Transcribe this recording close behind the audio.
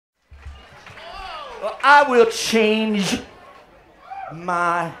Well, I will change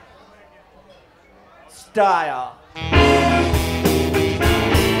my style.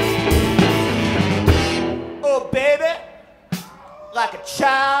 Oh, baby, like a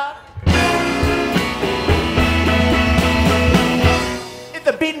child. Is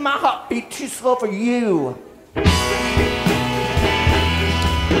the beat in my heartbeat too slow for you?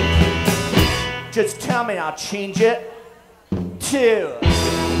 Just tell me, I'll change it too.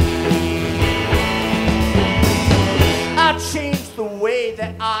 I'll change the way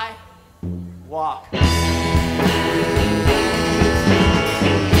that I walk.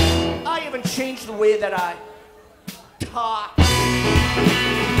 I even change the way that I talk.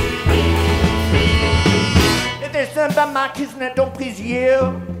 If there's something about my kissing that don't please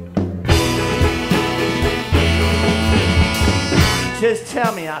you, just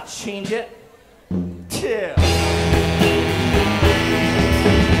tell me, I'll change it too.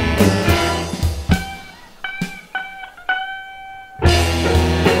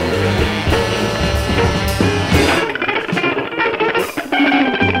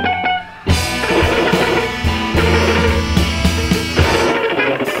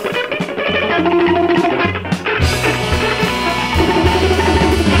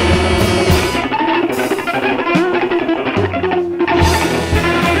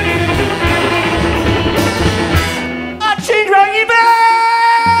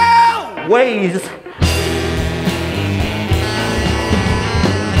 Ways.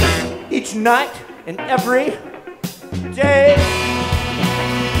 Each night and every day.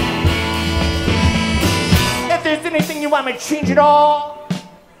 If there's anything you want me to change at all,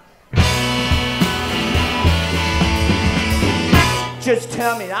 just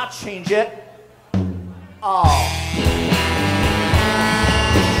tell me, I'll change it all.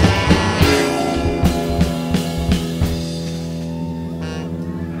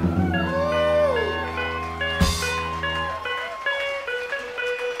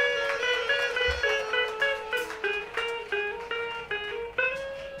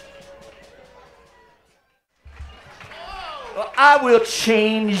 Well, I will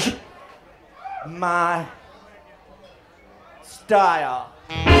change my style.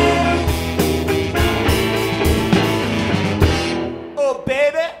 Oh,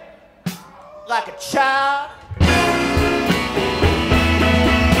 baby, like a child.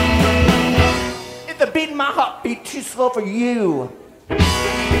 Is the beat in my heartbeat too slow for you?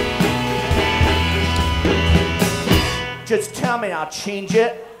 Just tell me, I'll change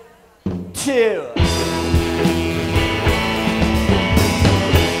it too.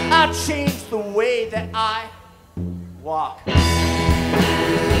 I'll change the way that I walk.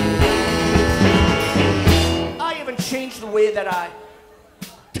 I even change the way that I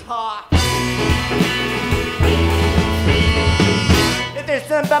talk. If there's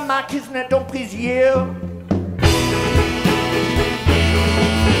something about my kissing that don't please you,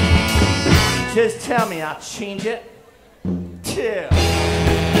 just tell me, I'll change it too.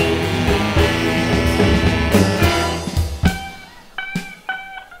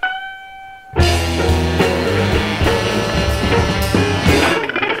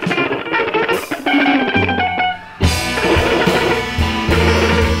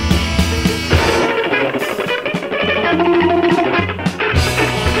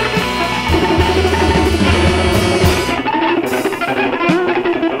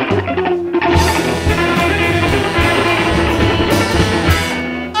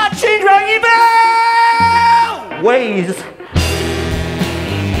 Ways.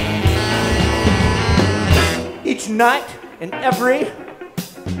 Each night and every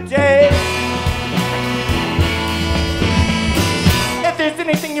day. If there's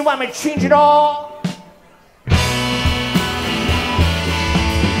anything you want me to change at all,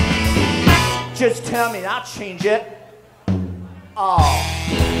 just tell me, I'll change it all.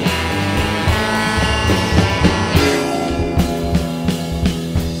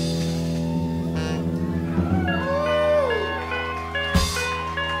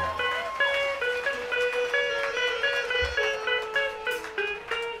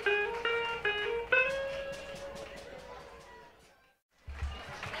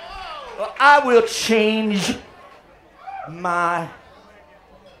 Well, I will change my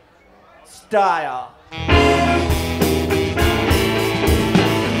style.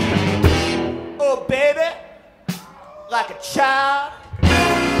 Oh, baby, like a child.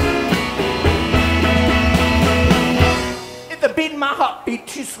 Is the beat in my heartbeat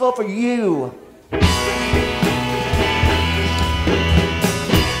too slow for you?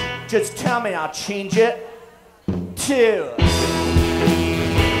 Just tell me, I'll change it too.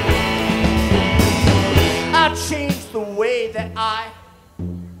 I'll change the way that I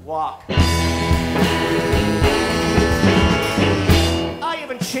walk.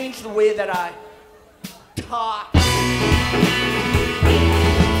 change the way that I talk.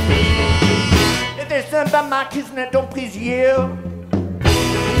 If there's something about my kissing that don't please you,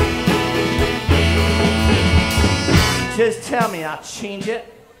 just tell me, I'll change it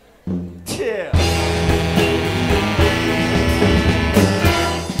too.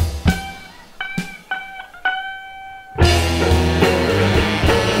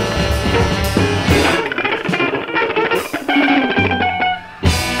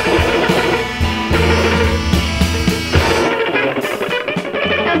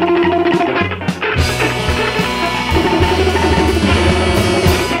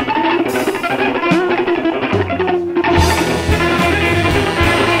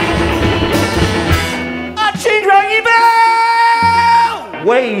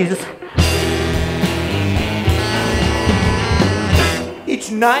 Ways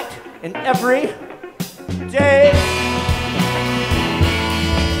each night and every day.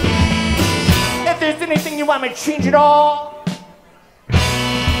 If there's anything you want me to change at all,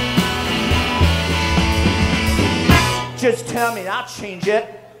 just tell me, I'll change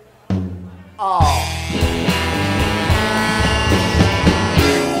it all.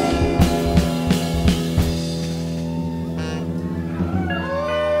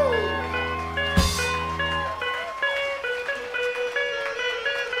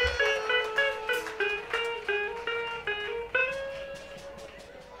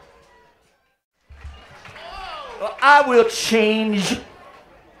 Well, I will change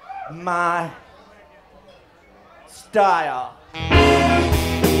my style.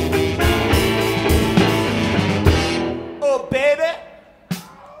 Oh, baby,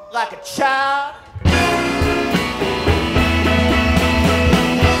 like a child.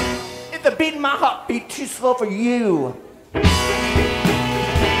 If the beat in my heart beat too slow for you,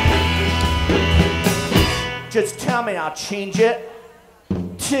 just tell me, I'll change it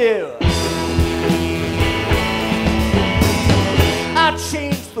too. I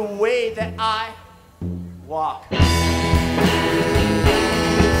change the way that I walk.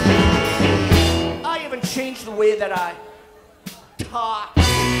 I even change the way that I talk.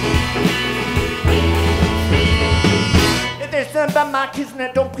 If there's something about my kissing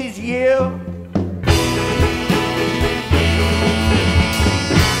that don't please you,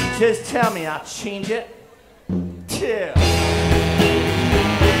 just tell me, I'll change it too.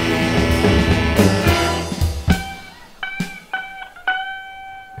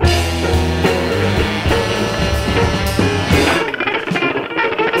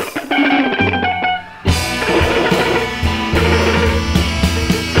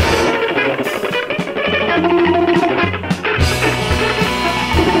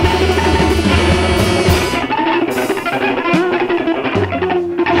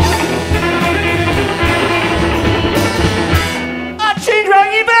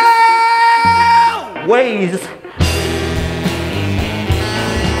 Ways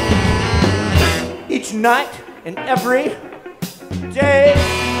each night and every day.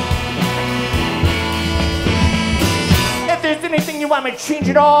 If there's anything you want me to change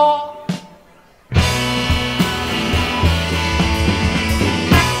at all,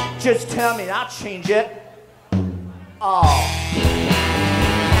 just tell me, I'll change it all.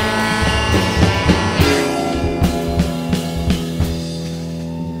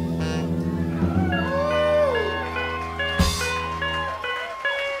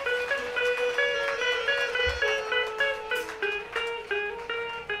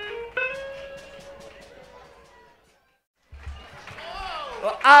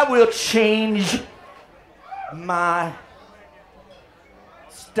 Well, I will change my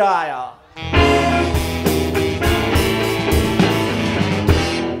style.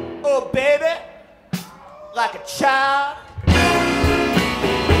 Oh, baby, like a child.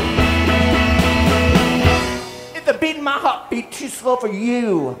 If the beat in my heart beat too slow for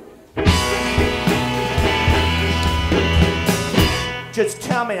you, just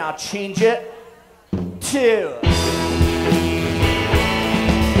tell me, I'll change it too.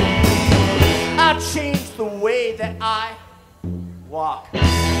 I change the way that I walk.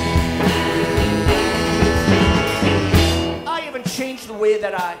 I even change the way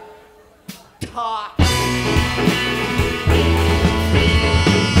that I talk.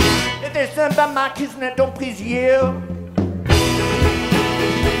 If there's something about my kissing that don't please you,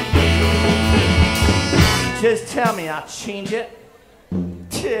 just tell me, I'll change it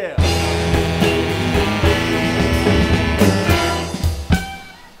too.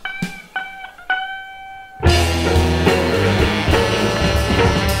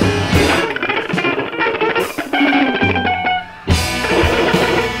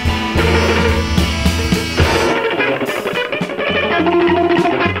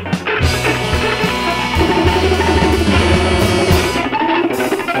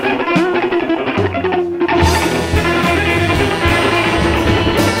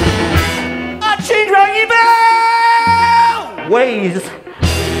 ways.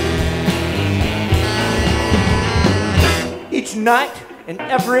 Each night and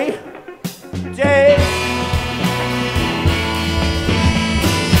every day.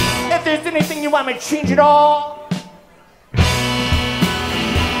 If there's anything you want me to change at all,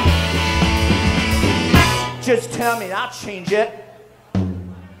 just tell me, I'll change it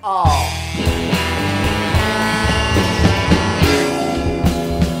all.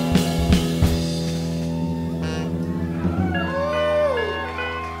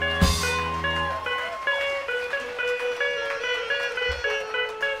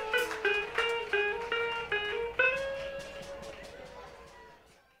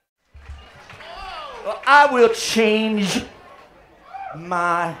 Well, I will change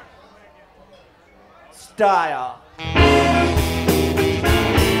my style.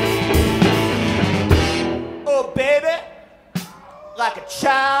 Oh, baby, like a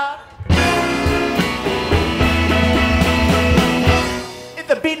child. If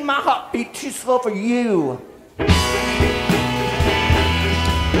the beat in my heart beat too slow for you,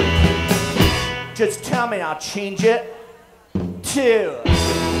 just tell me, I'll change it too.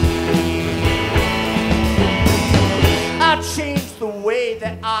 I'll change the way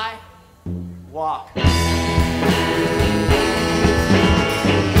that I walk.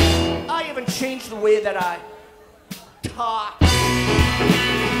 I even change the way that I talk.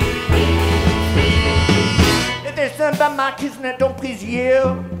 If there's something about my kissing that don't please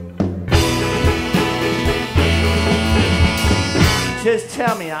you, just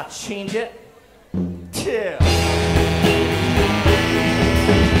tell me, I'll change it too.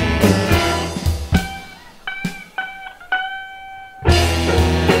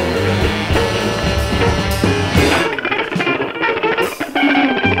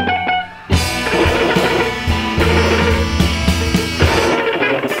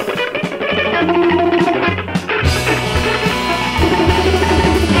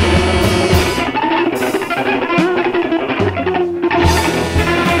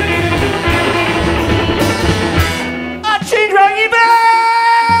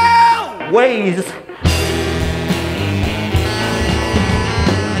 Ways.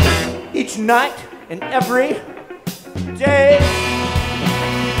 Each night and every day.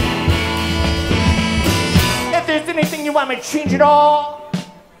 If there's anything you want me to change at all,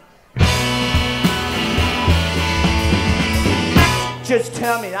 just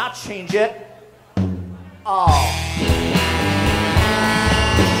tell me, I'll change it all.